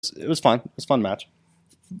it was fun. It was a fun match.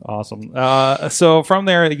 Awesome. So from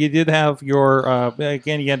there, you did have your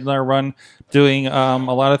again. You had another run doing a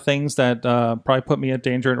lot of things that probably put me at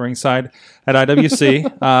danger at ringside at IWC,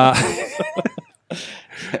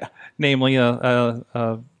 namely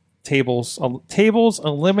a tables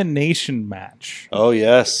elimination match. Oh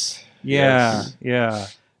yes, Yeah, yes. yeah.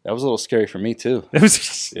 That was a little scary for me too. It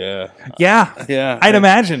was, Yeah, yeah. I'd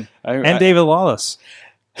imagine. And David Lawless.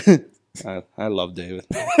 I love David.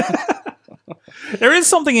 There is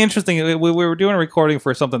something interesting. We were doing a recording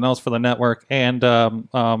for something else for the network, and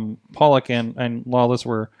Pollock and Lawless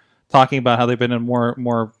were talking about how they've been in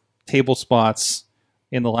more table spots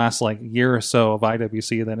in the last year or so of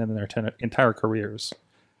IWC than in their entire careers.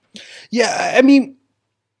 Yeah, I mean,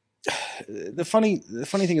 the funny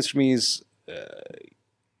thing is for me is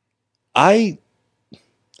I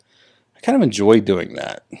kind of enjoy doing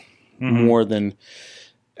that more than.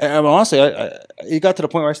 And honestly, it got to the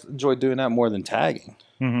point where I enjoyed doing that more than tagging.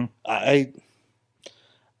 Mm-hmm. I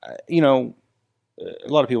a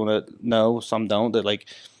lot of people that know, some don't, that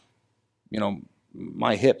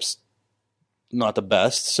my hips not the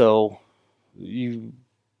best. So you,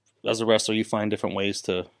 as a wrestler, you find different ways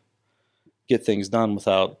to get things done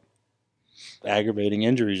without aggravating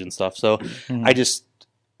injuries and stuff. So I did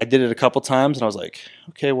it a couple times, and I was like,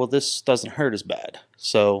 okay, well, this doesn't hurt as bad.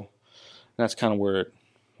 So that's kind of where it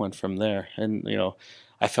went from there. And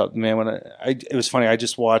I felt, man, when it was funny. I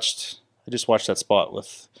just watched that spot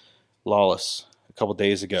with Lawless a couple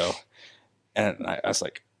days ago, and I was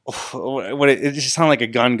like, when it just sounded like a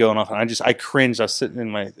gun going off, and I cringed. I was sitting in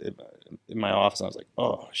my office, and I was like,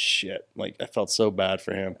 oh shit! I felt so bad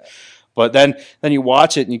for him. But then you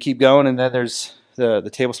watch it and you keep going, and then there's the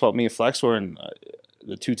table spot with me and Flex were, and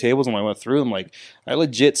the two tables, and when I went through them, I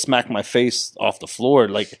legit smacked my face off the floor.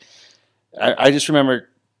 I just remember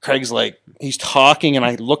Craig's he's talking, and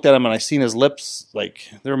I looked at him and I seen his lips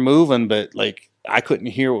they're moving, but I couldn't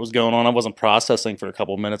hear what was going on. I wasn't processing for a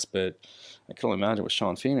couple of minutes, but I can only imagine what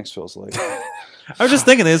Sean Phoenix feels like. I was just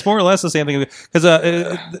thinking it's more or less the same thing.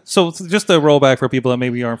 Because so just to roll back for people that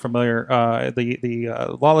maybe aren't familiar,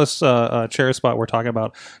 the Lawless chair spot we're talking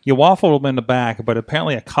about, you waffled him in the back, but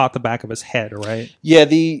apparently it caught the back of his head, right? Yeah,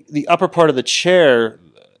 the upper part of the chair,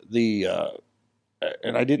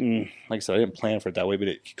 and I didn't, like I said, I didn't plan for it that way, but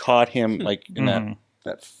it caught him in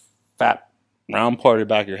that fat round part of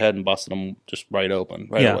the back of your head and busted him just right open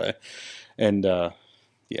away. And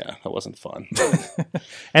yeah, that wasn't fun.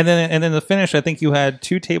 and then the finish, I think you had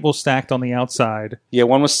two tables stacked on the outside. Yeah,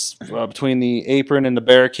 one was between the apron and the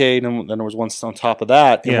barricade, and then there was one on top of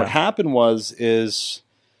that. And what happened is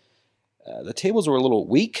the tables were a little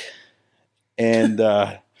weak, and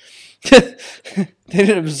they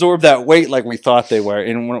didn't absorb that weight like we thought they were.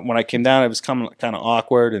 And when I came down, it was kind of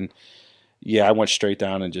awkward, and yeah, I went straight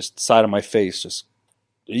down and just side of my face. Just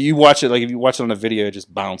you watch it, if you watch it on a video, it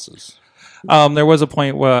just bounces. There was a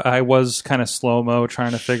point where I was kind of slow-mo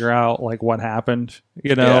trying to figure out what happened,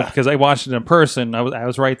 because I watched it in person. I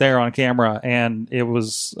was right there on camera, and it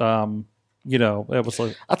was, it was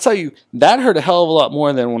like, I'll tell you, that hurt a hell of a lot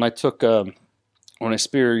more than when I took when I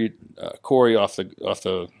speared Corey off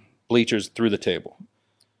the bleachers through the table.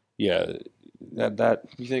 Yeah, that.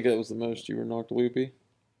 You think that was the most you were knocked loopy?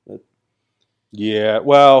 Yeah,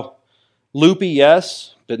 well, loopy,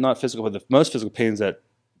 yes, but not physical. But the most physical pain is that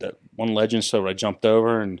one legend show where I jumped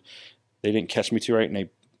over and they didn't catch me too right, and I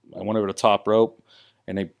went over the top rope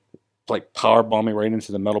and they power bombed me right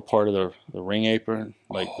into the metal part of the ring apron,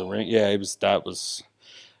 the ring. Yeah,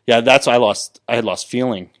 that's I had lost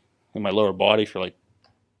feeling in my lower body for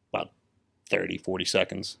about 30-40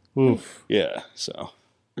 seconds. Oof. Yeah. So.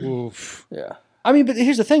 Oof. Yeah. I mean, but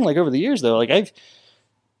here's the thing. Over the years, though, I've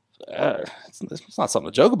it's not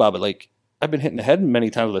something to joke about, but I've been hitting the head many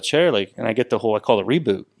times with a chair, and I get the whole, I call it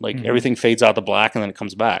reboot. Everything fades out to black and then it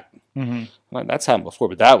comes back. Mm-hmm. That's happened before,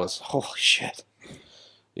 but that was, holy shit.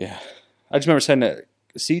 Yeah. I just remember saying to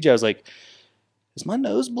CJ, I was like, is my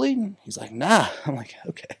nose bleeding? He's like, nah. I'm like,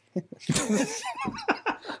 okay.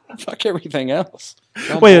 Fuck everything else.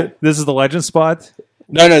 Wait, this is the legend spot?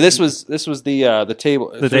 No. This was the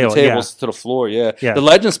table. The tables to the floor. Yeah. The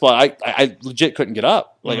legend spot. I legit couldn't get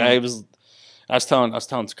up. I was telling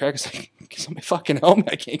Craig, I was like, somebody fucking help me!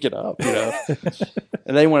 I can't get up.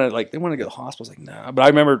 And they wanted to go to the hospital. I was like, nah. But I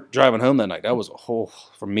remember driving home that night. That was a whole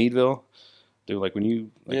from Meadville, dude. When you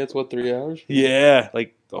it's 3 hours. Yeah,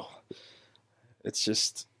 it's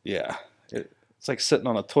just it's like sitting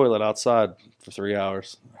on a toilet outside for 3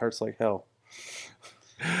 hours. It hurts like hell.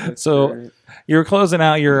 So you're closing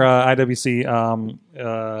out your IWC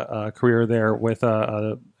career there with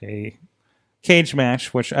a cage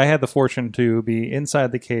match, which I had the fortune to be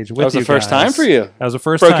inside the cage with you That was the first guys. time for you. That was the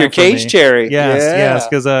first Broke time your for cage me. cherry. Yes,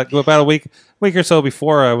 because about a week or so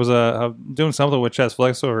before, I was doing something with Chess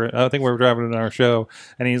Flexor. I think we were driving to our show,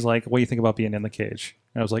 and he's like, "What do you think about being in the cage?"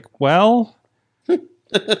 And I was like, "Well,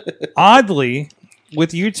 oddly,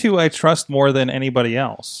 with you two, I trust more than anybody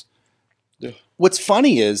else." What's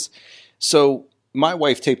funny is, so my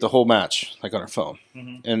wife taped the whole match like on her phone,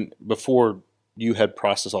 and before you had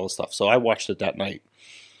processed all the stuff, so I watched it that night,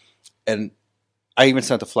 and I even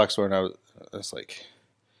sent the Flexor, and I was like,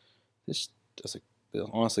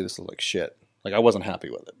 honestly, this is like shit. Like I wasn't happy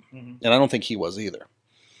with it, and I don't think he was either.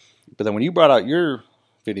 But then when you brought out your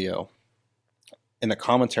video and the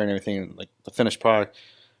commentary and everything, and like the finished product,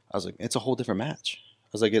 I was like, it's a whole different match. I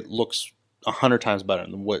was like, it looks 100 times better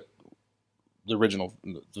than what the original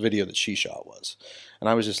video that she shot was. And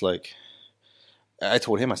I was just like, I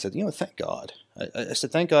told him, I said, thank God. I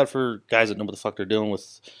said, thank God for guys that know what the fuck they're doing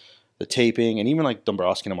with the taping, and even like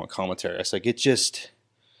Dombrowski and him on commentary. I said,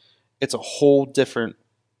 it's a whole different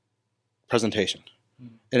presentation.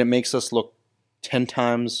 And it makes us look 10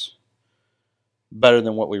 times better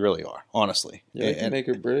than what we really are, honestly. Yeah, it can make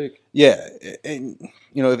or break. Yeah. And,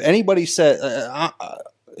 if anybody said,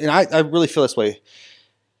 and I really feel this way,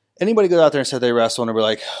 anybody goes out there and said they wrestle and they'll be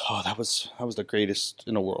like, oh, that was the greatest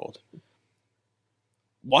in the world.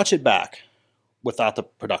 Watch it back without the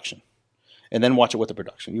production, and then watch it with the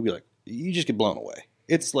production. You'll be like, you just get blown away.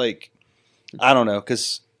 It's like, I don't know,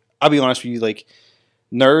 because I'll be honest with you, like,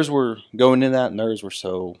 nerves were going in that. Nerves were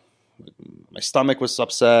so, my stomach was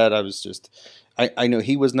upset. I was just, I know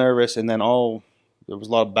he was nervous, and then there was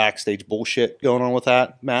a lot of backstage bullshit going on with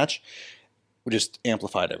that match. We just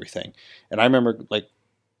amplified everything. And I remember, like,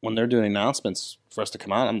 when they're doing announcements for us to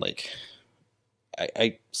come out, I'm like,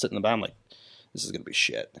 I sit in the back, I'm like, this is going to be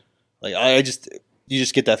shit. Like, you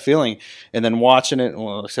just get that feeling. And then watching it,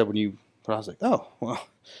 well, except when I was like, oh, well,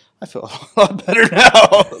 I feel a lot better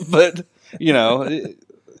now. But,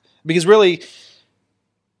 because really,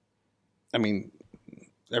 I mean,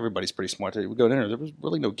 everybody's pretty smart. We go in there was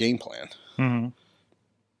really no game plan. Mm-hmm.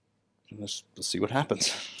 Let's see what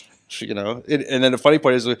happens. And then the funny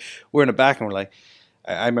part is we're in the back and we're like,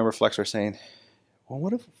 I remember Flexor saying, well,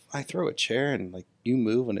 what if I throw a chair and like you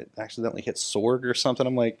move and it accidentally hits Sorg or something?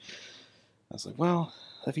 I was like, well,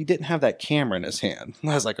 if he didn't have that camera in his hand,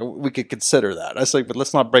 I was like, we could consider that. I was like, but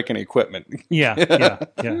let's not break any equipment. Yeah.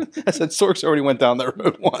 I said, Sorg's already went down that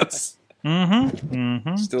road once.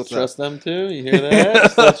 Still trust them too? You hear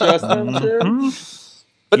that? Still trust them too?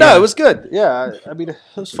 But no, it was good. Yeah, I mean, it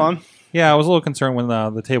was fun. Yeah, I was a little concerned when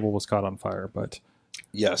the table was caught on fire, but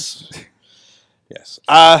yes.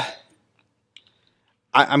 I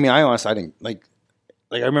mean, I honestly, I didn't like.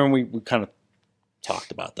 I remember we kind of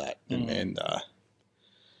talked about that, and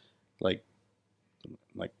like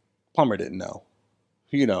Plummer didn't know,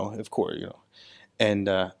 of course, and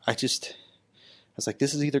I was like,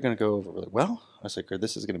 this is either going to go over really well, I was like, or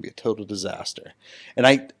this is going to be a total disaster. And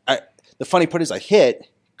I the funny part is, I hit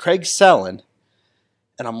Craig selling,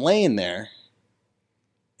 and I'm laying there,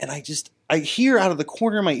 and I hear out of the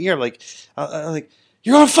corner of my ear, like,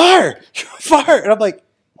 you're on fire! You're on fire! And I'm like,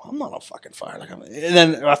 well, I'm not on fucking fire. And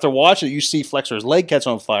then after watching it, you see Flexor's leg catch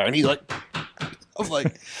on fire, and he's like, I'm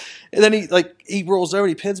like, and then he rolls over, and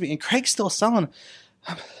he pins me, and Craig's still selling.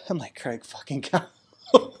 I'm like, Craig, fucking go.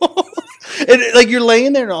 And like, you're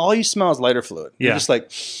laying there, and all you smell is lighter fluid. Yeah. You're just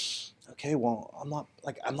like, okay, well,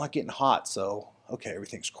 I'm not getting hot, so okay,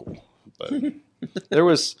 everything's cool. But there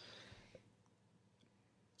was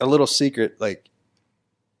a little secret, like,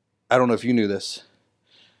 I don't know if you knew this.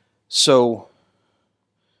 So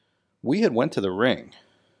we had went to the ring.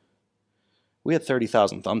 We had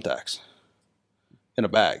 30,000 thumbtacks in a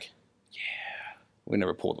bag. Yeah. We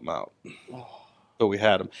never pulled them out. Oh. But we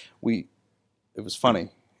had them. It was funny.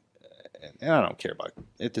 And I don't care about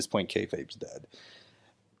it. At this point, kayfabe's dead.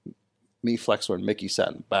 Me, Flexor, and Mickey sat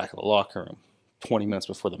in the back of the locker room 20 minutes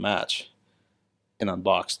before the match and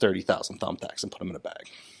unboxed 30,000 thumbtacks and put them in a bag.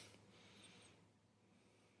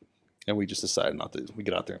 And we just decided not to. We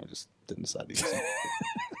get out there and we just didn't decide to use them.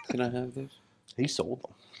 Can I have those? He sold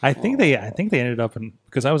them. I think they ended up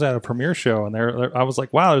because I was at a premiere show and I was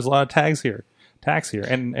like, wow, there's a lot of tags here,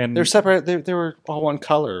 and they're separate. They were all one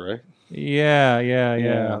color, right? Yeah.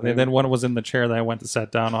 And then one was in the chair that I went to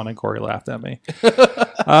sit down on, and Corey laughed at me.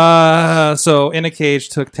 So In a Cage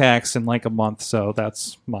took tax in like a month, so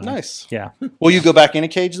that's mine. Nice. Yeah. Will you go back In a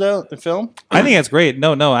Cage though and film? I think that's great.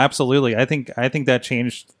 No, absolutely. I think that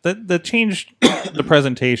changed that changed the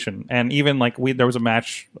presentation, and even like there was a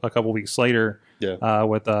match a couple weeks later,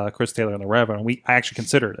 with Chris Taylor and the Rev, and I actually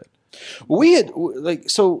considered it. Well, we had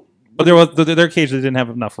But there was their cage, they didn't have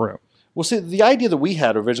enough room. Well, see, the idea that we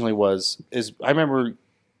had originally is I remember a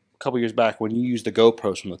couple years back when you used the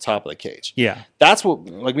GoPros from the top of the cage. Yeah. That's what,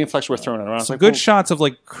 like, me and Flex were throwing it around. Some good shots of,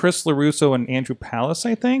 like, Chris LaRusso and Andrew Palace,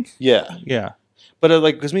 I think. Yeah. Yeah. But,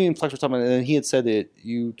 like, because me and Flex were talking about it, and he had said that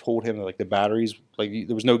you told him that, like, the batteries, like,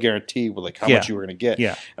 there was no guarantee with, like, how much you were going to get.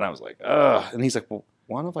 Yeah. And I was like, ugh. And he's like, well,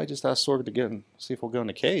 why don't I just ask Sorg to get and see if we'll go in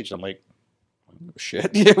the cage? And I'm like, oh,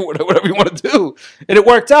 shit. Yeah, whatever you want to do. And it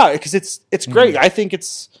worked out because it's great. I think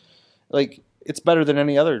it's, like, it's better than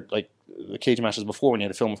any other, like, the cage matches before when you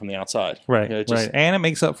had to film it from the outside. Right, right. And it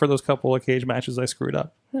makes up for those couple of cage matches I screwed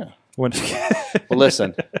up. Yeah. Well,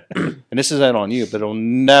 listen, and this isn't on you, but it'll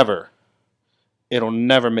never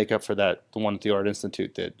make up for that, the one that the Art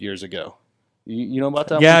Institute did years ago. You know about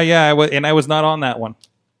that one? Yeah, I was not on that one.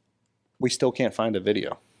 We still can't find a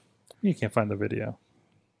video. You can't find the video.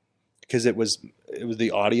 Because it was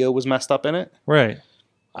the audio was messed up in it. Right.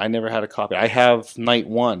 I never had a copy. I have night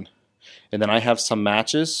 1. And then I have some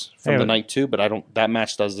matches from the night 2, but that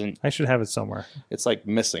match doesn't. I should have it somewhere. It's like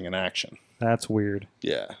missing in action. That's weird.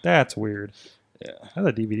 Yeah. That's weird. Yeah. I have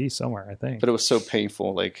a DVD somewhere, I think. But it was so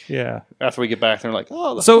painful. Like, yeah. After we get back, they're like,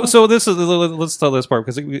 oh. So this is, let's tell this part,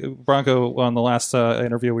 because Bronco, on the last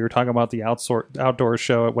interview, we were talking about the outdoor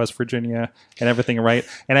show at West Virginia and everything, right?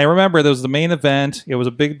 And I remember there was the main event. It was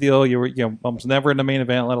a big deal. You were almost never in a main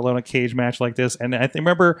event, let alone a cage match like this. And I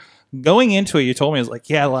remember going into it, you told me, it was like,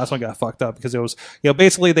 yeah, the last one got fucked up because it was,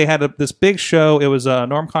 basically they had this big show. It was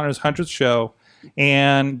Norm Connor's 100th show.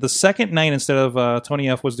 And the second night, instead of Tony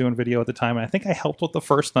F was doing video at the time, and I think I helped with the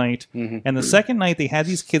first night. Mm-hmm. And the second night, they had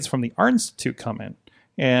these kids from the Art Institute come in.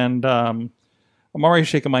 And I'm already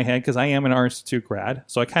shaking my head because I am an Art Institute grad,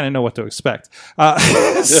 so I kind of know what to expect.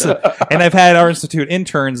 And I've had Art Institute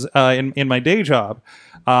interns in my day job.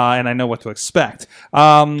 And I know what to expect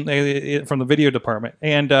from the video department.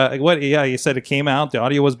 And you said it came out. The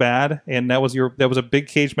audio was bad, and that was a big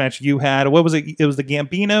cage match you had. What was it? It was the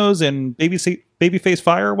Gambinos and Babyface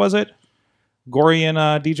Fire, was it? Gory and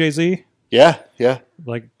DJZ. Yeah.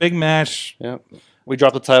 Like big match. Yeah, we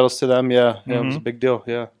dropped the titles to them. Yeah, mm-hmm. It was a big deal.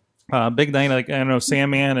 Yeah, big night. Like I don't know,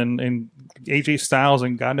 Sandman and AJ Styles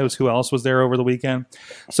and God knows who else was there over the weekend.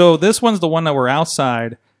 So this one's the one that we're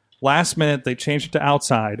outside. Last minute, they changed it to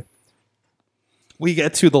outside. We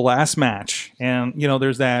get to the last match, and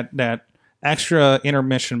there's that extra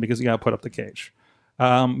intermission because you got to put up the cage.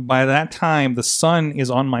 By that time, the sun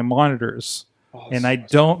is on my monitors, and I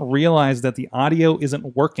don't realize that the audio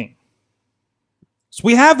isn't working. So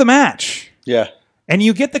we have the match. Yeah. And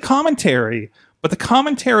you get the commentary, but the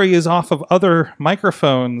commentary is off of other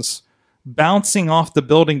microphones bouncing off the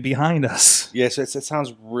building behind us. Yes, it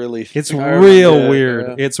sounds really. It's real weird.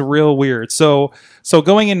 Yeah. It's real weird. So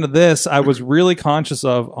going into this, I was really conscious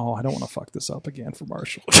of, I don't want to fuck this up again for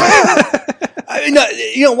Marshall. I mean,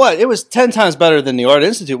 you know what? It was 10 times better than the Art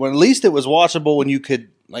Institute. When at least it was watchable when you could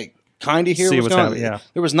like kind of hear what's going on. Yeah.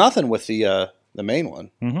 There was nothing with the main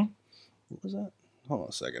one. Mm-hmm. What was that? Hold on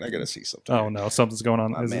a second. I gotta see something. Oh no, something's going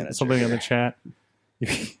on. Is something in the chat? You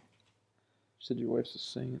said your wife's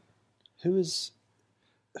just saying. Who's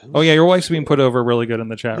oh yeah, your wife's being put over really good in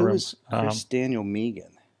the chat room. Who's Chris Daniel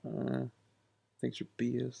Megan? Thanks for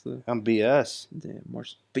BS though. I'm BS. Damn,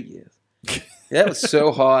 Marsh's BS. Yeah, it was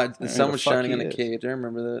so hot. The sun was shining in the cage. I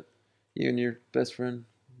remember that. You and your best friend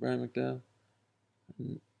Brian McDowell.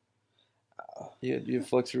 You had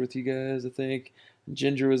Flexer with you guys, I think.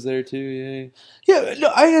 Ginger was there too. Yeah.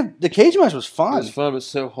 No, the cage match was fun. It was fun, but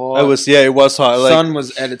so hot. It was hot. The sun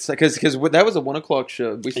was at its because that was a 1:00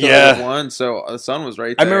 show. We started at 1, so the sun was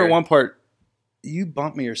right there. I remember one part. You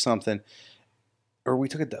bumped me or something, or we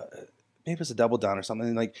took maybe it was a double down or something.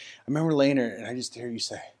 And like I remember laying there, and I just hear you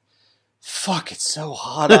say, "Fuck, it's so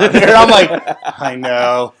hot out here." I'm like, I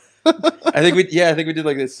know. I think we did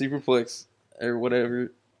like that superplex or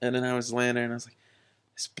whatever, and then I was laying there, and I was like.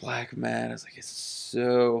 This black mat. I was like, it's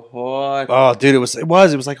so hot. Oh, dude, it was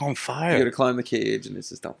like on fire. You got to climb the cage, and it's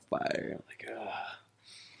just on fire. I'm like,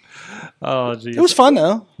 ugh. Oh, geez. It was fun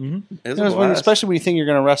though. Mm-hmm. It was fun, especially when you think you're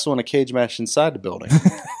going to wrestle in a cage match inside the building.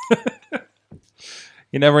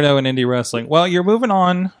 You never know in indie wrestling. Well, you're moving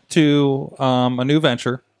on to a new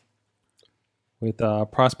venture with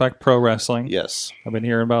Prospect Pro Wrestling. Yes. I've been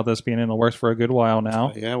hearing about this being in the works for a good while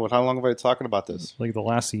now. Yeah, well, how long have I been talking about this? Like the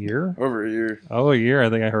last year? Over a year. Oh, a year. I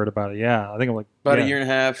think I heard about it. Yeah. I think I'm like... About a year and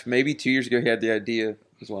a half. Maybe 2 years ago he had the idea.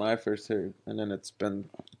 Was when I first heard. And then it's been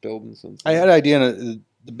building since then. I had an idea, and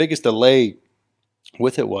the biggest delay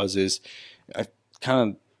with it is I kind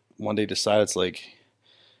of one day decided it's like,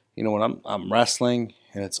 when I'm wrestling,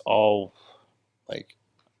 and it's all like...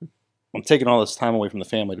 I'm taking all this time away from the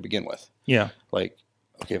family to begin with. Yeah. Like,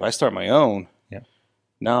 okay, if I start my own,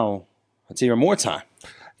 now it's even more time.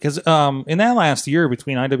 Because in that last year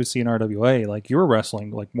between IWC and RWA, like you were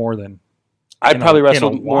wrestling like more than I probably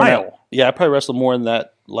wrestled in a more. while. I probably wrestled more in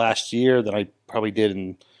that last year than I probably did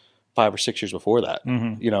in 5 or 6 years before that.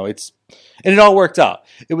 Mm-hmm. You know, and it all worked out.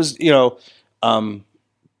 It was,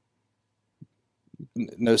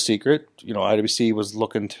 no secret. You know, IWC was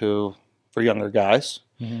looking for younger guys.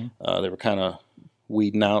 Mm-hmm. They were kind of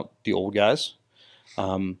weeding out the old guys.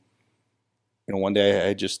 One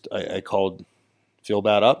day I called Phil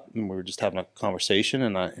Bad up, and we were just having a conversation,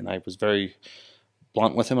 and I was very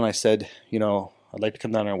blunt with him, and I said, I'd like to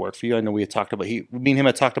come down there and work for you. I know we had talked about me and him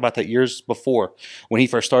had talked about that years before when he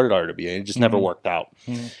first started RWA. It just never worked out.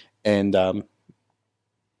 Mm-hmm. And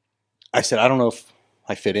I said, I don't know if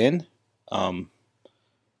I fit in. I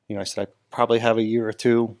said I probably have a year or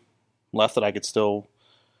two left that I could still,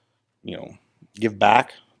 give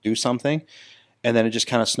back, do something. And then it just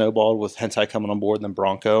kind of snowballed with Hentai coming on board, and then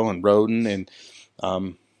Bronco and Roden, and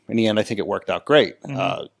in the end, I think it worked out great.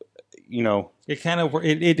 Mm-hmm.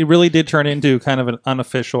 It really did turn into kind of an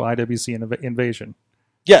unofficial IWC invasion.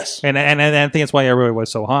 Yes, and I think that's why everybody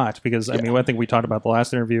was so hot, because I mean, one thing we talked about the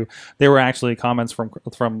last interview, there were actually comments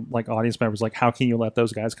from like audience members like, how can you let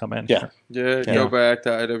those guys come in? Go back to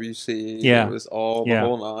IWC. It was all the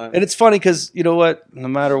whole nine. And it's funny because you know what, no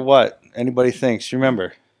matter what anybody thinks,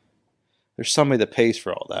 remember there's somebody that pays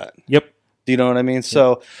for all that. Yep. Do you know what I mean?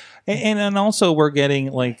 So. And also we're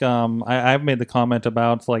getting like I've made the comment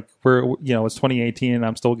about like it's 2018 and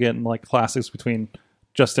I'm still getting like classics between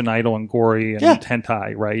Justin Idol and Gory and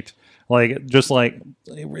Hentai, right? Like just like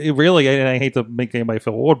it really, and I hate to make anybody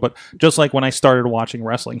feel old, but just like when I started watching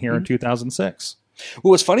wrestling here in 2006.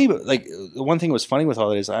 Well, what's funny, like the one thing that was funny with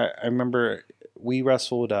all that is I remember we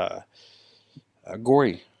wrestled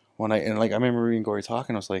Gory I remember reading Gory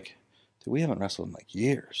talking. I was like, dude, we haven't wrestled in like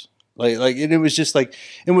years. Like it was just like,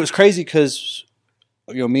 it was crazy because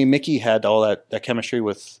me and Mickey had all that chemistry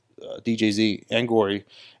with DJZ and Gory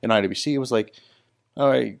in IWC. It was like, all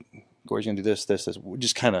right, Gory's gonna do this. We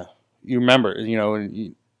just kind of, you remember,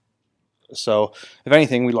 so if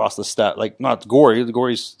anything, we lost the step. Like not Gory. The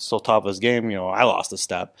Gory's still top of his game. I lost a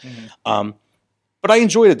step, but I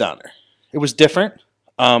enjoyed it down there. It was different.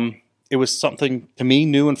 It was something to me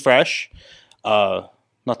new and fresh. Not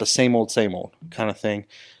the same old kind of thing.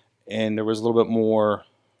 And there was a little bit more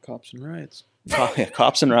cops and riots.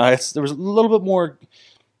 Cops and riots. There was a little bit more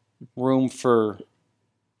room for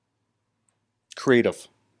creative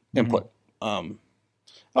input.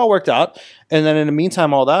 All worked out. And then in the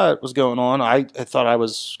meantime, all that was going on. I thought I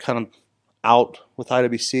was kind of out with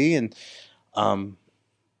IWC, and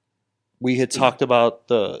we had talked about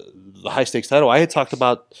the high stakes title. I had talked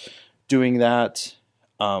about doing that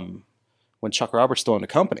when Chuck Roberts still in the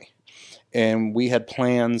company. And we had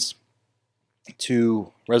plans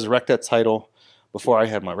to resurrect that title right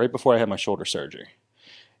before I had my shoulder surgery.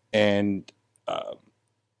 And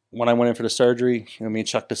when I went in for the surgery, me and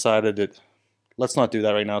Chuck decided that let's not do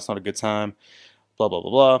that right now. It's not a good time. Blah blah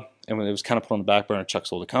blah blah. And when it was kind of put on the back burner, Chuck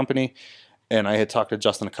sold the company. And I had talked to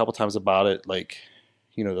Justin a couple times about it, like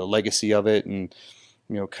the legacy of it, and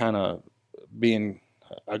kind of being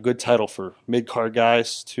a good title for mid card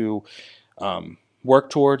guys to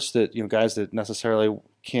work towards, that guys that necessarily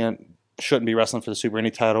shouldn't be wrestling for the Super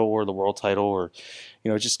Indy title or the world title, or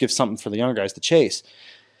just give something for the younger guys to chase.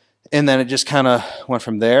 And then it just kind of went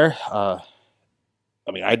from there.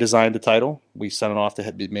 I designed the title. We sent it off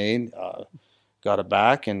to be made, got it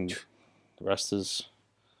back, and the rest is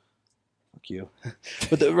fuck you.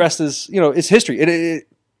 But the rest is it's history.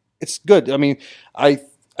 It's good.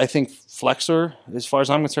 I think Flexor, as far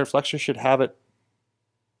as I'm concerned, Flexor should have it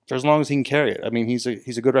for as long as he can carry it.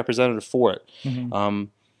 He's a good representative for it. Mm-hmm.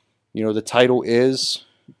 The title is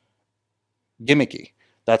gimmicky.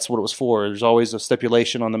 That's what it was for. There's always a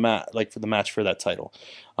stipulation on the mat, like for the match for that title.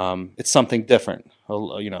 It's something different.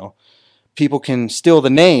 People can steal the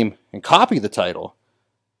name and copy the title,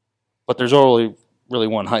 but there's only really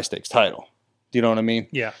one high stakes title. Do you know what I mean?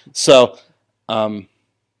 Yeah. So, I'm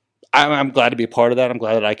glad to be a part of that. I'm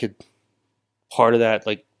glad that I could part of that.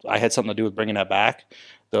 Like I had something to do with bringing that back.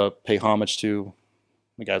 To pay homage to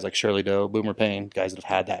the guys like Shirley Doe, Boomer Payne, guys that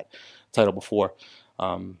have had that title before.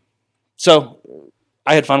 So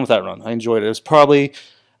I had fun with that run. I enjoyed it. It was probably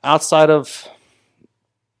outside of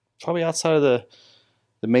the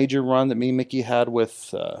major run that me and Mickey had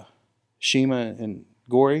with Shima and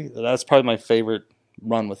Gory. That's probably my favorite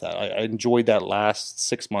run with that. I enjoyed that last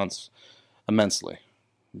 6 months immensely.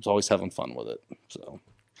 I was always having fun with it. So,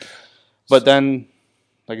 but then,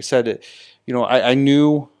 like I said, I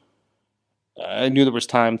knew there was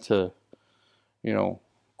time to,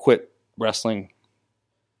 quit wrestling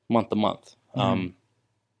month to month.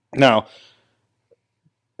 Now,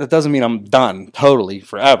 that doesn't mean I'm done totally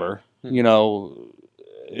forever. You know,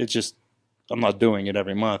 it's just I'm not doing it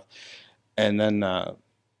every month. And then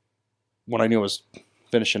when I knew I was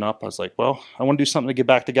finishing up, I was like, well, I want to do something to get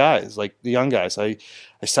back to guys, like the young guys. I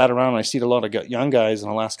sat around and I see a lot of young guys in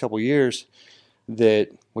the last couple of years that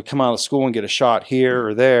would come out of school and get a shot here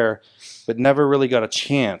or there, but never really got a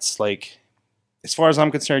chance. Like, as far as I'm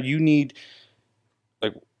concerned, you need,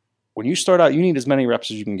 like, when you start out, you need as many reps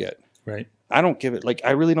as you can get. Right. I don't give it, like,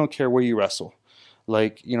 I really don't care where you wrestle.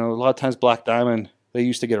 Like, you know, a lot of times Black Diamond, they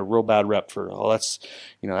used to get a real bad rep for, that's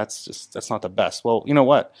not the best. Well, you know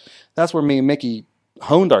what? That's where me and Mickey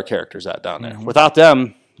honed our characters at down there. Without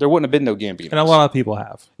them, there wouldn't have been no Gambino. And a lot of people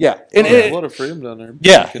have. Yeah. And a lot of freedom down there.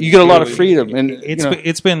 Yeah, you get a lot of freedom. And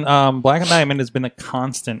it's been Black Diamond has been a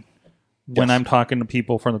constant when I'm talking to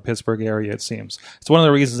people from the Pittsburgh area, it seems. It's one of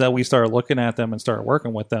the reasons that we started looking at them and started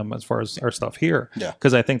working with them as far as our stuff here. Yeah.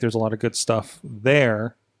 Because I think there's a lot of good stuff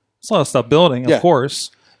there. There's a lot of stuff building, of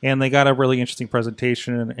course. And they got a really interesting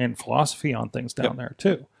presentation and philosophy on things down there,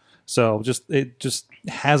 too. So it just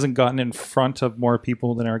hasn't gotten in front of more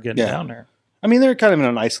people than are getting down there. I mean, they're kind of in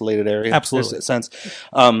an isolated area. Absolutely. In a sense.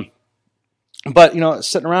 But, you know,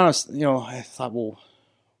 sitting around, you know, I thought, well,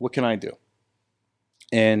 what can I do?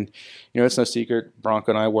 And, you know, it's no secret.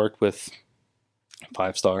 Bronco and I worked with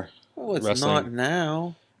 5-Star Well, it's wrestling. not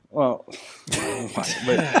now. Well,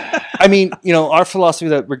 but, I mean, you know, our philosophy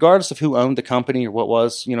that regardless of who owned the company or what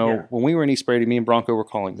was, you know, when we were in East Brady, me and Bronco were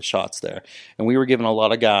calling the shots there. And we were giving a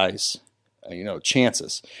lot of guys, you know,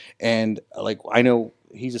 chances. And, like, I know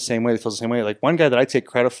he's the same way, he feels the same way. Like, one guy that I take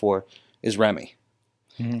credit for is Remy.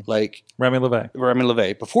 Like, Remy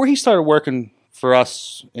LeVay. Before he started working for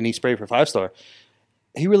us in East Brady for 5-Star,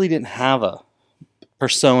 he really didn't have a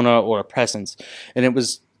persona or a presence. And it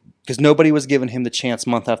was because nobody was giving him the chance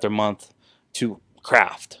month after month to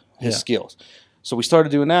craft his skills. So we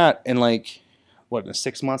started doing that, and like, in the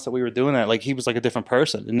 6 months that we were doing that, like, he was like a different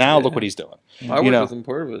person. And now look what he's doing. I worked with him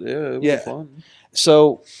part of it. Yeah, it was fun.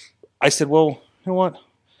 So I said, well, you know what?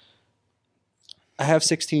 I have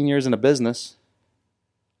 16 years in a business.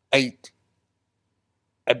 I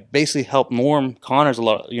basically helped Norm Connors a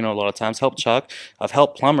lot of times, helped Chuck. I've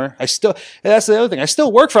helped Plumber. That's the other thing. I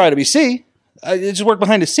still work for IWC. I just work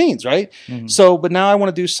behind the scenes, right? So, but now I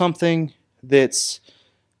want to do something that's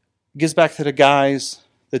gives back to the guys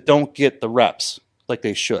that don't get the reps like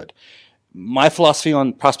they should. My philosophy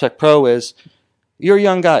on Prospect Pro is, you're a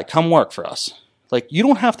young guy, come work for us. Like, you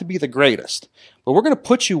don't have to be the greatest, but we're going to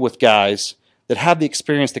put you with guys that have the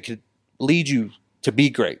experience that could lead you to be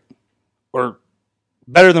great or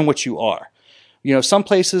better than what you are. You know, some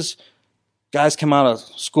places, guys come out of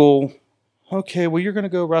school, okay, well, you're going to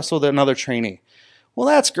go wrestle with another trainee. Well,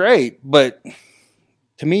 that's great, but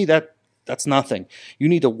to me, that's nothing. You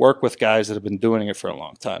need to work with guys that have been doing it for a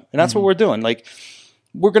long time. And that's what we're doing. Like,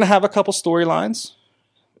 we're going to have a couple storylines.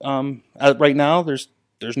 Right now, there's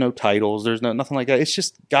no titles. There's nothing like that. It's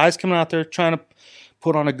just guys coming out there trying to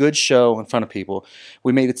put on a good show in front of people.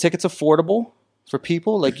 We made the tickets affordable for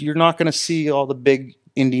people. Like, you're not going to see all the big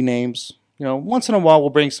indie names. You know, once in a while we'll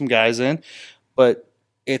bring some guys in, but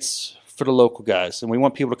it's for the local guys. And we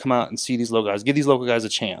want people to come out and see these local guys, give these local guys a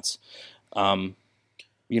chance.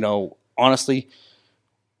 You know, honestly,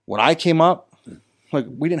 when I came up, like,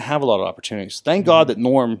 we didn't have a lot of opportunities. Thank God that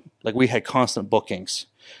Norm, like, we had constant bookings,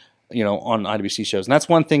 you know, on IWC shows. And that's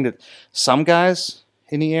one thing that some guys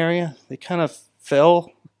in the area, they kind of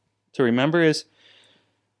fail to remember is,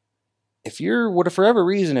 for whatever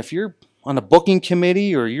reason, if you're on a booking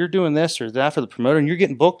committee or you're doing this or that for the promoter and you're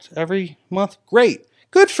getting booked every month, great.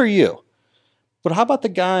 Good for you. But how about the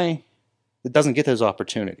guy that doesn't get those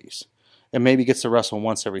opportunities and maybe gets to wrestle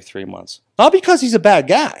once every 3 months? Not because he's a bad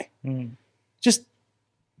guy. Just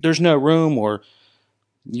there's no room, or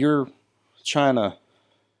you're trying to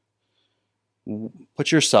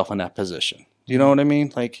put yourself in that position. You know what I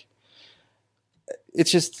mean? Like,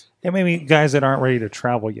 it's just... And maybe guys that aren't ready to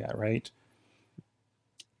travel yet, right?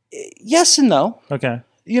 Yes and no. Okay.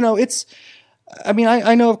 You know, I mean,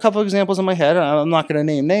 I know a couple of examples in my head. I'm not going to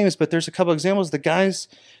name names, but there's a couple of examples of the guys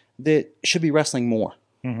that should be wrestling more.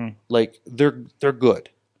 Like, they're good.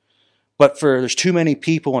 But there's too many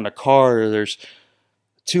people in the car, or there's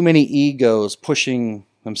too many egos pushing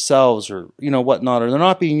themselves, or, you know, whatnot, or they're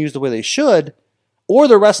not being used the way they should, or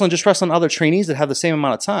they're wrestling other trainees that have the same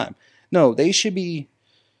amount of time. No, they should be...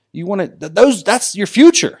 You want to, that's your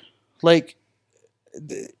future. Like,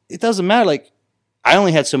 it doesn't matter. Like, I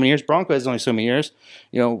only had so many years. Bronco has only so many years.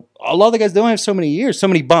 You know, a lot of the guys don't have so many years, so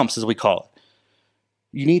many bumps, as we call it.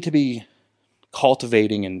 You need to be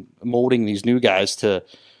cultivating and molding these new guys to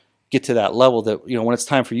get to that level that, when it's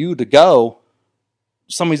time for you to go,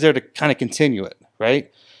 somebody's there to kind of continue it,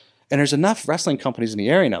 right? And there's enough wrestling companies in the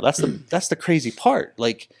area now. That's the crazy part.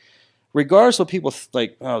 Like, regardless of what people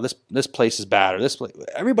like, oh, this place is bad, or this place,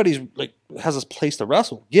 everybody's like has this place to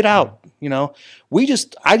wrestle. Get out, I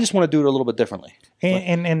just want to do it a little bit differently.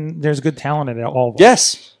 And there's good talent at all of them.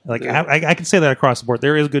 Yes, like I can say that across the board.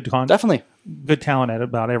 There is definitely good talent at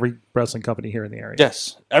about every wrestling company here in the area.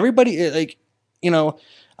 Yes, everybody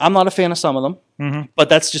I'm not a fan of some of them, but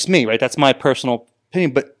that's just me, right? That's my personal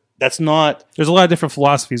opinion. But that's not. There's a lot of different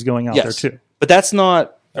philosophies going out there too. But that's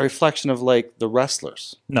not a reflection of like the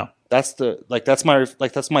wrestlers. No. That's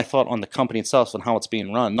my thought on the company itself and how it's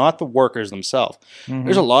being run, not the workers themselves. Mm-hmm.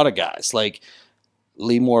 There's a lot of guys like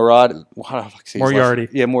Lee Moriarty.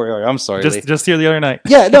 Yeah, Moriarty. I'm sorry, just here the other night.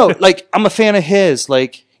 Yeah, no, like I'm a fan of his.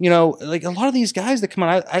 Like like a lot of these guys that come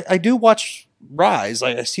on, I do watch Rise.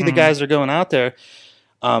 Like I see the guys that are going out there.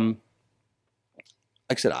 Like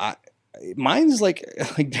I said, mine's like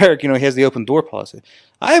Derek. He has the open door policy.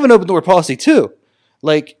 I have an open door policy too.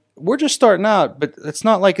 Like. We're just starting out, but it's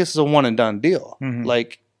not like this is a one and done deal. Mm-hmm.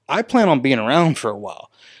 Like I plan on being around for a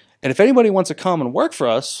while, and if anybody wants to come and work for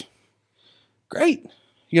us, great.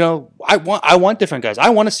 I want different guys. I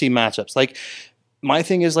want to see matchups. Like my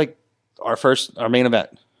thing is like our main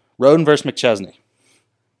event, Roden versus McChesney.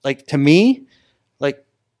 Like to me, like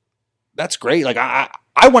that's great. Like I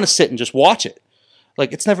want to sit and just watch it.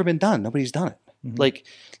 Like it's never been done. Nobody's done it. Mm-hmm. Like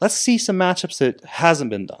let's see some matchups that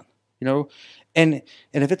hasn't been done. And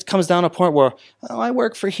if it comes down to a point where I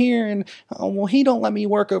work for here and he don't let me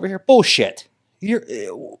work over here, bullshit.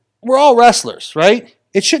 We're all wrestlers, right?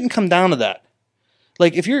 It shouldn't come down to that.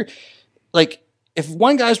 Like if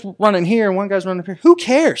one guy's running here and one guy's running here, who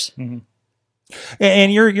cares? Mm-hmm.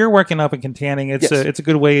 And you're working up and contending. It's a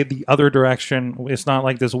good way the other direction. It's not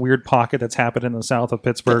like this weird pocket that's happened in the south of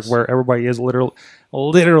Pittsburgh where everybody is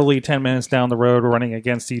literally 10 minutes down the road running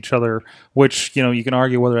against each other. Which you can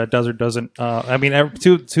argue whether that does or doesn't. I mean,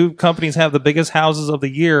 two companies have the biggest houses of the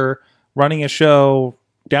year running a show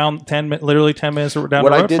down literally 10 minutes down the road.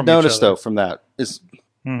 What I did notice though from that is,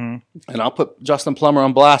 and I'll put Justin Plummer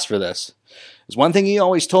on blast for this. Is one thing he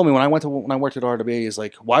always told me when I worked at RWA is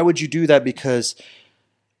like, why would you do that? Because,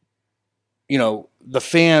 the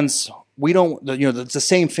fans, it's the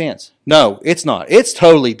same fans. No, it's not. It's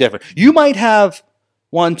totally different. You might have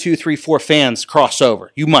 1, 2, 3, 4 fans cross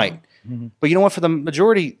over. You might. Mm-hmm. But you know what? For the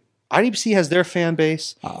majority, IWC has their fan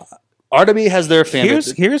base. RWA has their fan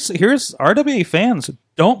base. Here's RWA fans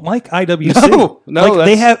don't like IWC. No,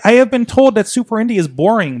 like I have been told that Super Indy is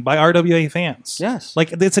boring by RWA fans. Yes,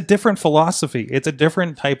 like it's a different philosophy. It's a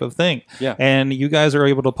different type of thing. Yeah, and you guys are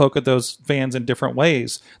able to poke at those fans in different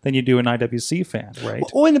ways than you do an IWC fan, right?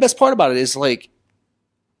 Well, and the best part about it is like,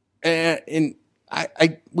 and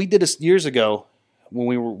we did this years ago when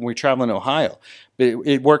we were traveling in Ohio, but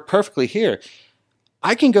it worked perfectly here.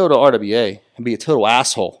 I can go to RWA and be a total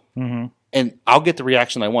asshole, and I'll get the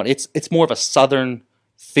reaction I want. It's more of a southern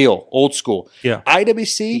feel, old school. Yeah.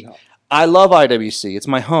 IWC, I love IWC. It's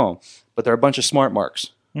my home, but they're a bunch of smart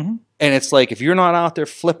marks. Mm-hmm. And it's like if you're not out there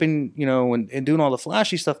flipping, and doing all the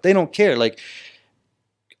flashy stuff, they don't care. Like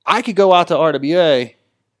I could go out to RWA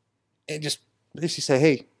and just basically say,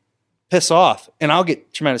 "Hey, piss off," and I'll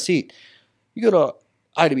get tremendous heat. You go to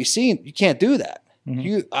IWC, and you can't do that. Mm-hmm.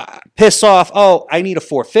 You piss off. Oh, I need a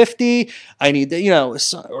 450. I need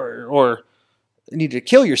or you need to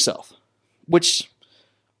kill yourself. Which,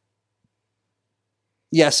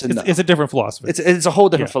 yes and no. It's a different philosophy. It's a whole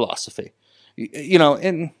different philosophy.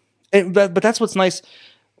 But that's what's nice.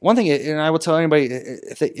 One thing, and I will tell anybody,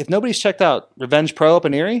 if nobody's checked out Revenge Pro up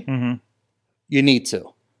in Erie, you need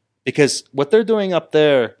to, because what they're doing up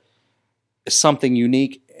there is something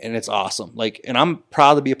unique and it's awesome. Like, and I'm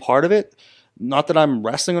proud to be a part of it. Not that I'm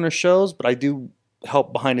wrestling on their shows, but I do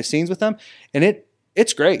help behind the scenes with them, and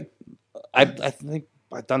it's great. I think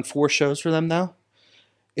I've done 4 shows for them now.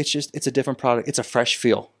 It's a different product. It's a fresh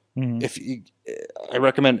feel. I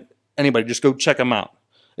recommend anybody just go check them out.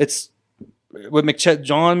 It's what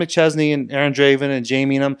John McChesney and Aaron Draven and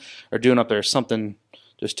Jamie and them are doing up there. Something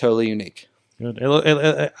just totally unique. Good.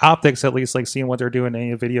 Optics, at least, like seeing what they're doing in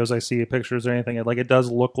any videos I see, pictures or anything, it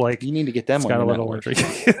does look like you need to get them. It's got a little work.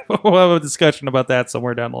 We'll have a discussion about that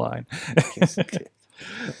somewhere down the line.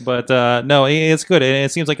 But no, it's good.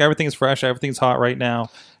 It seems like everything's fresh, everything's hot right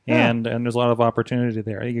now, and there's a lot of opportunity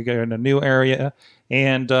there. You go in a new area,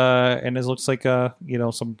 and it looks like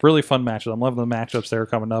some really fun matches. I'm loving the matchups that are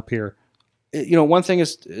coming up here. One thing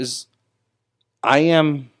is I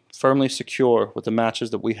am firmly secure with the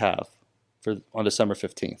matches that we have on December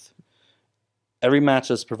 15th. Every match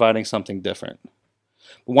is providing something different.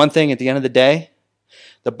 But one thing, at the end of the day,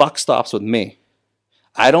 the buck stops with me.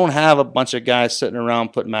 I don't have a bunch of guys sitting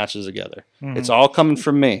around putting matches together. Mm-hmm. It's all coming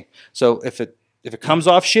from me. So if it comes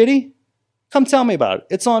off shitty, come tell me about it.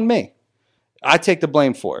 It's on me. I take the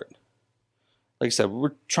blame for it. Like I said,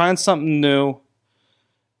 we're trying something new.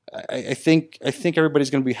 I think everybody's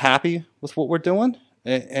going to be happy with what we're doing.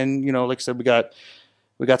 And you know, like I said, we got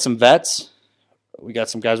some vets. We got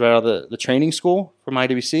some guys right out of the training school from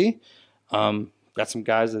IWC. Got some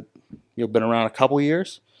guys that been around a couple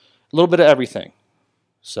years. A little bit of everything.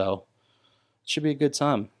 So it should be a good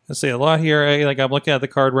time. I see a lot here. Like I'm looking at the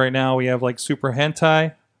card right now. We have like Super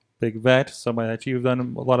Hentai, big vet, somebody that you've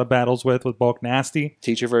done a lot of battles with Bulk Nasty.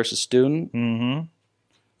 Teacher versus student. Mm-hmm.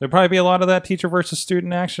 There'd probably be a lot of that teacher versus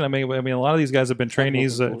student action. I mean, a lot of these guys have been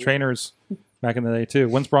trainers back in the day too.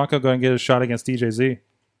 When's Bronco going to get a shot against DJZ?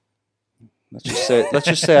 Let's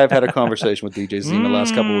just say I've had a conversation with DJZ in the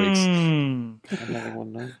last couple of weeks. Another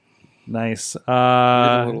one night. Nice.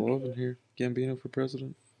 A little oven here. Gambino for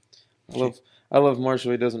president. I love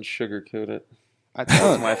Marshall. He doesn't sugarcoat it.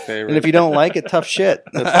 That's my favorite. And if you don't like it, tough shit.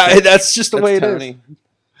 That's just the way it is.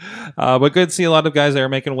 But good to see a lot of guys that are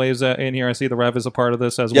making waves in here. I see the Rev is a part of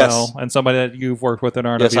this as well, and somebody that you've worked with in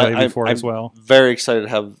RWA before as well. I'm very excited to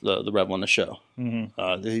have the Rev on the show.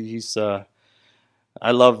 Mm-hmm. He's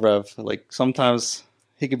I love Rev. Like sometimes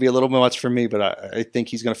he could be a little bit much for me, but I think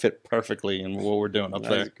he's going to fit perfectly in what we're doing up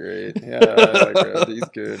there. That's great. Yeah, I like Rev. He's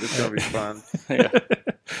good. It's going to be fun. Yeah.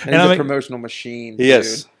 And he's a promotional machine. He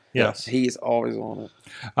is. Yes. He's always on it.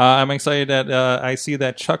 I'm excited that I see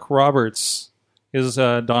that Chuck Roberts is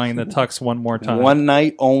donning the tux one more time. One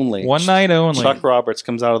night only. One night only. Chuck Roberts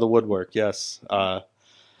comes out of the woodwork. Yes. I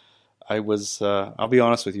was. I'll be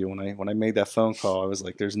honest with you. When I made that phone call, I was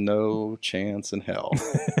like, "There's no chance in hell,"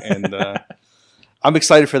 and I'm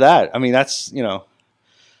excited for that. I mean, that's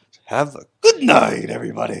have a good night,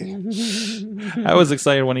 everybody. I was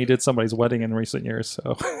excited when he did somebody's wedding in recent years.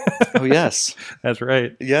 So. Oh yes, that's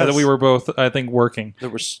right. Yes, and we were both, I think, working. There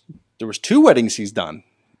was 2 weddings he's done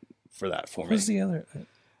for that for me. What was the other?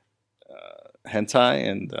 Hentai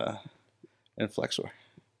and Flexor.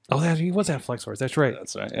 Oh, he was at Flexors. That's right.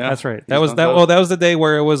 That's right. Yeah. That's right. That was the day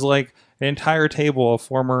where it was like an entire table of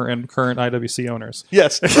former and current IWC owners.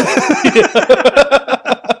 Yes.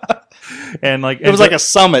 And like it was like a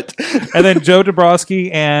summit. And then Joe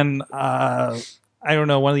Dabrowski and I don't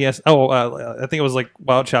know, one of the I think it was like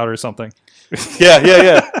Wild Chowder or something.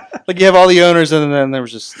 Yeah. Like you have all the owners, and then there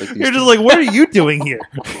was just like you're just like, what are you doing here?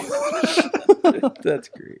 That's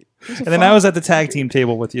great. And then I was at the tag team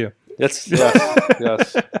table with you. Yes.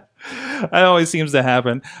 That always seems to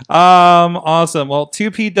happen. Awesome. Well,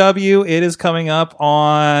 2PW, it is coming up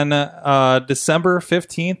on December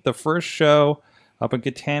 15th, the first show up in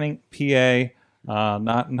Katanning, PA.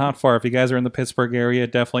 Not far. If you guys are in the Pittsburgh area,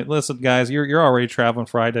 definitely listen, guys. You're already traveling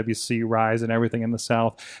for IWC Rise and everything in the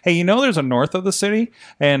South. Hey, there's a north of the city,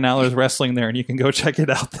 and now there's wrestling there, and you can go check it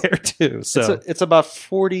out there too. So it's about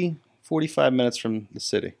 45 minutes from the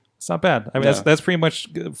city. It's not bad. I mean, that's pretty much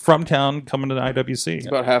from town coming to the IWC. It's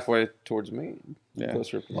about halfway towards me. Yeah. We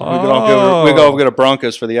go to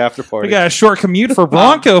Broncos for the after party. We got a short commute for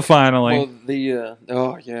Bronco finally. Well,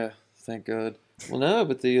 thank God. Well, no,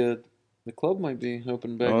 but the club might be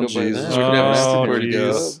open back up Jesus. by then.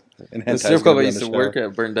 The strip club I used to work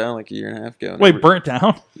at burned down like a year and a half ago. Wait, burnt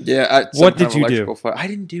down? Yeah. What did you do? Fire. I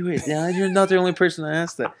didn't do it. Yeah, you're not the only person that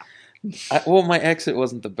asked that. My exit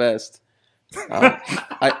wasn't the best.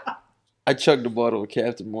 I chugged a bottle of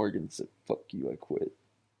Captain Morgan and said, "Fuck you, I quit."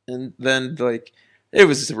 And then it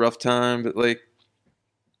was just a rough time, but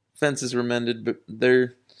fences were mended, but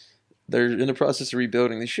they're in the process of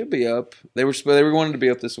rebuilding. They should be up. They were wanting to be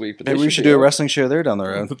up this week, but maybe we should do a wrestling show there down the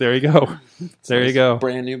road. There you go. There you go.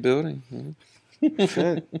 Brand new building.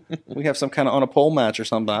 We have some kind of on a pole match or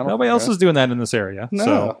something. Nobody else is doing that in this area. No,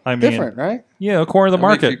 so, I mean, different, right? Yeah, corner of the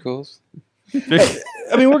market.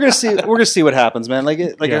 I mean, we're gonna see. We're gonna see what happens, man.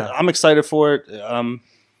 I'm excited for it.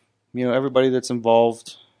 Everybody that's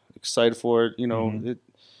involved, excited for it.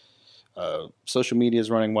 Social media is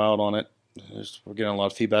running wild on it. We're getting a lot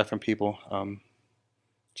of feedback from people.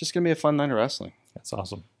 Just gonna be a fun night of wrestling. That's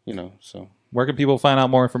awesome. So where can people find out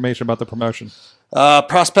more information about the promotion?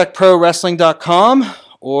 ProspectProWrestling.com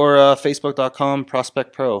or Facebook.com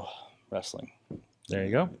Prospect Pro Wrestling. There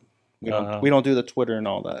you go. We don't do the Twitter and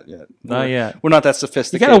all that yet. Not yet. We're not that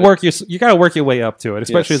sophisticated. You gotta work your way up to it,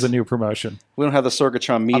 especially as a new promotion. We don't have the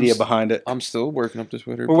Sorgatron media behind it. I'm still working up to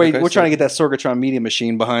Twitter. We're trying to get that Sorgatron media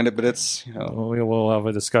machine behind it, but it's we'll have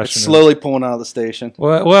a discussion. It's slowly pulling out of the station.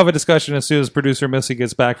 We'll have a discussion as soon as producer Missy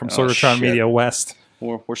gets back from Sorgatron Media West.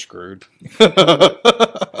 we're screwed.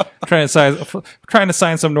 trying to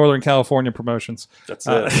sign some Northern California promotions. That's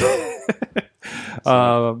it.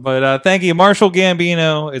 But thank you, Marshall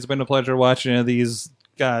Gambino. It's been a pleasure watching these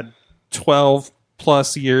 12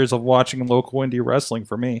 plus years of watching local indie wrestling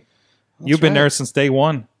for me. You've been there since day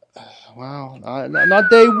one. Wow, not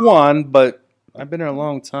day one, but I've been there a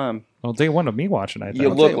long time. Well, day one of me watching, I think. You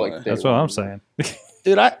look like that's what I'm saying.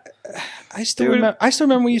 Dude, I still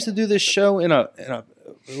remember we used to do this show in a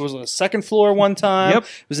it was on the second floor one time. Yep.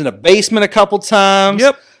 It was in a basement a couple times.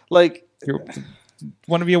 Yep. Like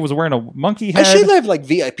one of you was wearing a monkey head. I should have like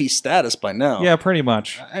VIP status by now. Yeah, pretty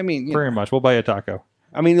much. I mean, pretty much. We'll buy you a taco.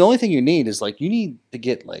 I mean, the only thing you need is you need to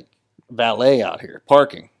get valet out here.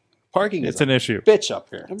 Parking It's an issue. Bitch up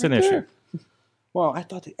here. It's an issue. Well, I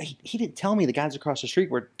thought he didn't tell me the guys across the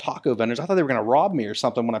street were taco vendors. I thought they were going to rob me or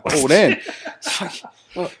something when I pulled in.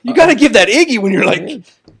 You got to give that Iggy when you're like...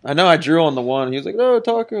 I know, I drew on the one. He was like, oh,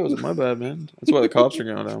 tacos. My bad, man. That's why the cops are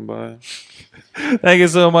going down by. Thank you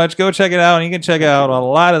so much. Go check it out. And you can check out a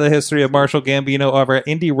lot of the history of Marshall Gambino over at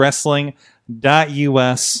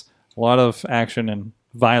IndyWrestling.us. A lot of action and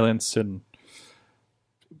violence and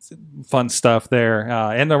fun stuff there,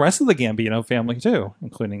 and the rest of the Gambino family too,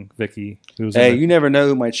 including Vicky. Hey, you never know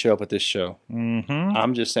who might show up at this show. Mm-hmm.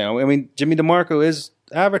 I'm just saying. I mean, Jimmy DeMarco is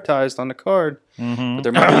advertised on the card, but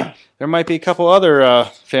there might be a couple other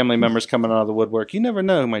family members coming out of the woodwork. You never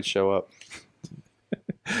know who might show up.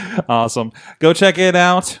 Awesome. Go check it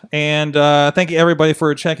out, and thank you everybody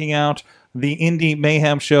for checking out the Indie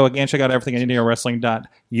Mayhem Show. Again, check out everything at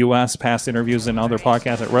IndyWrestling.us, past interviews and other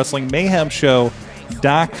podcasts at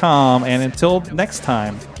WrestlingMayhemShow.com. And until next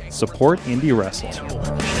time, support indie wrestling.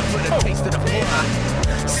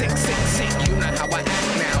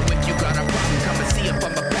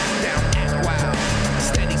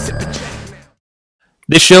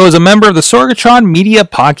 This show is a member of the Sorgatron Media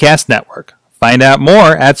Podcast Network. Find out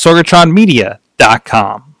more at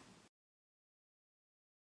sorgatronmedia.com.